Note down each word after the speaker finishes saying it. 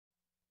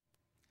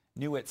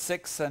New at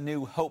 6, a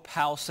new Hope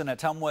House in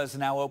Ottumwa is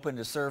now open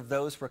to serve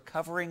those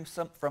recovering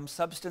from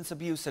substance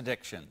abuse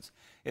addictions.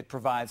 It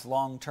provides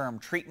long-term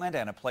treatment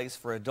and a place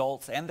for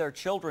adults and their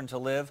children to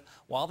live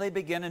while they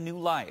begin a new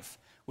life.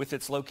 With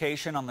its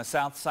location on the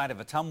south side of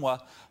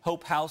Ottumwa,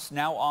 Hope House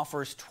now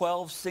offers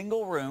 12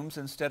 single rooms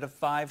instead of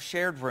 5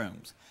 shared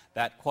rooms.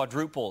 That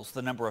quadruples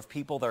the number of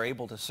people they're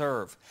able to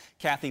serve.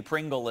 Kathy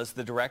Pringle is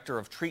the Director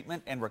of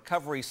Treatment and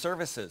Recovery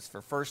Services for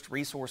First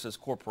Resources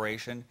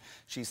Corporation.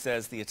 She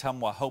says the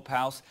Ottumwa Hope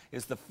House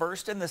is the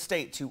first in the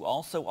state to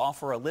also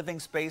offer a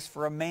living space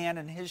for a man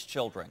and his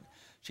children.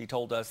 She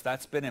told us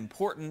that's been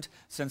important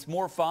since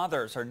more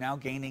fathers are now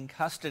gaining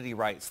custody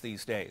rights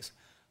these days.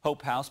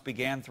 Hope House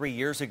began 3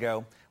 years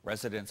ago.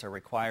 Residents are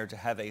required to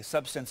have a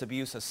substance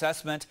abuse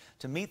assessment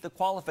to meet the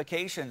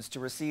qualifications to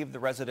receive the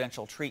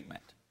residential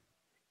treatment.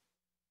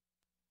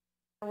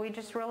 We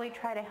just really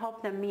try to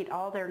help them meet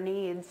all their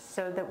needs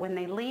so that when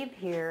they leave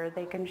here,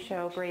 they can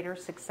show greater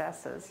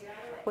successes.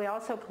 We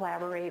also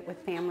collaborate with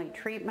Family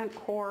Treatment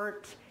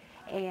Court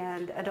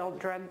and Adult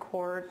Drug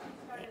Court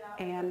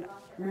and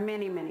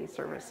many, many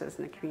services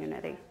in the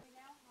community.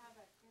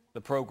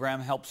 The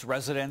program helps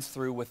residents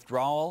through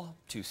withdrawal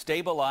to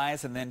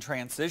stabilize and then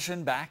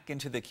transition back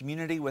into the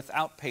community with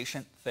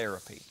outpatient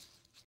therapy.